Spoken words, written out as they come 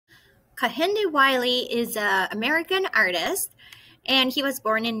Kehinde Wiley is an American artist, and he was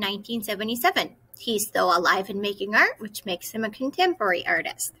born in 1977. He's still alive and making art, which makes him a contemporary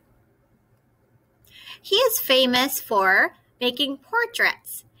artist. He is famous for making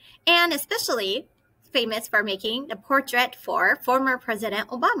portraits, and especially famous for making the portrait for former President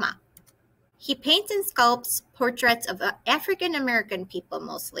Obama. He paints and sculpts portraits of African American people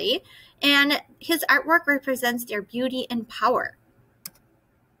mostly, and his artwork represents their beauty and power.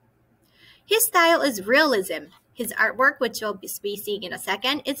 His style is realism. His artwork, which we'll be seeing in a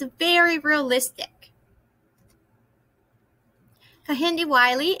second, is very realistic. Kehinde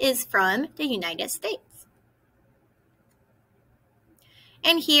Wiley is from the United States.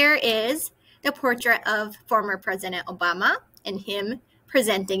 And here is the portrait of former President Obama and him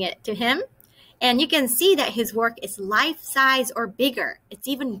presenting it to him. And you can see that his work is life-size or bigger. It's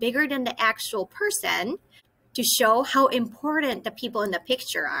even bigger than the actual person to show how important the people in the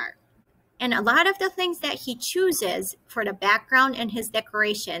picture are. And a lot of the things that he chooses for the background and his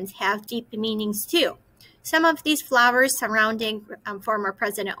decorations have deep meanings too. Some of these flowers surrounding former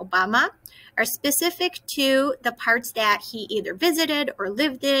President Obama are specific to the parts that he either visited or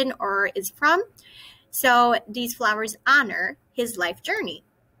lived in or is from. So these flowers honor his life journey.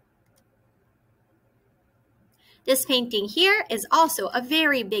 This painting here is also a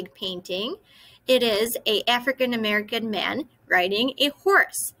very big painting. It is an African-American man riding a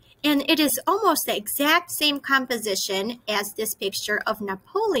horse. And it is almost the exact same composition as this picture of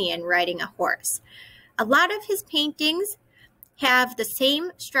Napoleon riding a horse. A lot of his paintings have the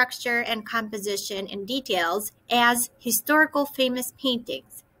same structure and composition and details as historical famous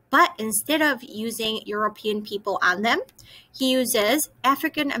paintings. But instead of using European people on them, he uses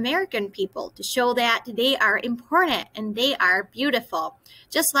African American people to show that they are important and they are beautiful,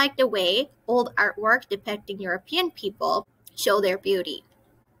 just like the way old artwork depicting European people show their beauty.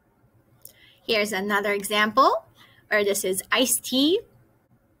 Here's another example where this is Ice-T,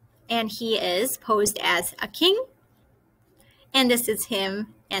 and he is posed as a king, and this is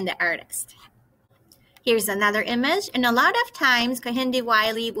him and the artist. Here's another image, and a lot of times Kehinde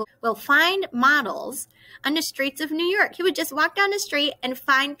Wiley will find models on the streets of New York. He would just walk down the street and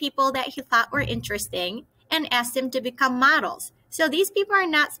find people that he thought were interesting and ask them to become models. So these people are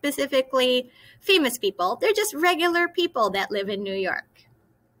not specifically famous people, they're just regular people that live in New York.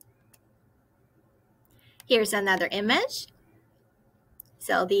 Here's another image.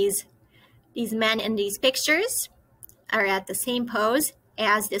 So these men in these pictures are at the same pose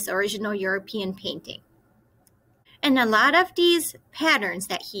as this original European painting. And a lot of these patterns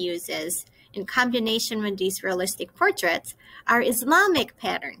that he uses in combination with these realistic portraits are Islamic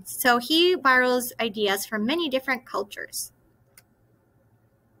patterns. So he borrows ideas from many different cultures.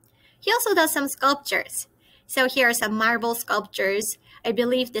 He also does some sculptures. So here are some marble sculptures. I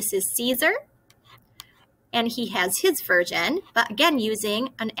believe this is Caesar. And he has his version, but again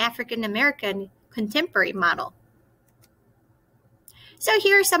using an African-American contemporary model. So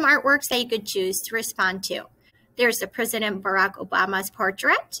here are some artworks that you could choose to respond to. There's the President Barack Obama's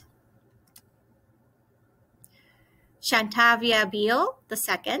portrait, Shantavia Beale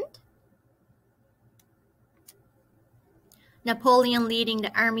II, Napoleon leading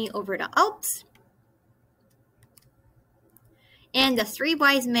the army over the Alps, and the three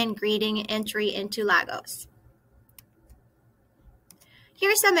wise men greeting entry into Lagos. Here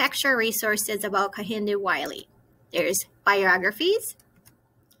are some extra resources about Kehinde Wiley. There's biographies,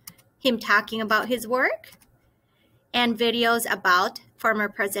 him talking about his work, and videos about former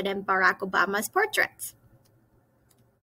President Barack Obama's portraits.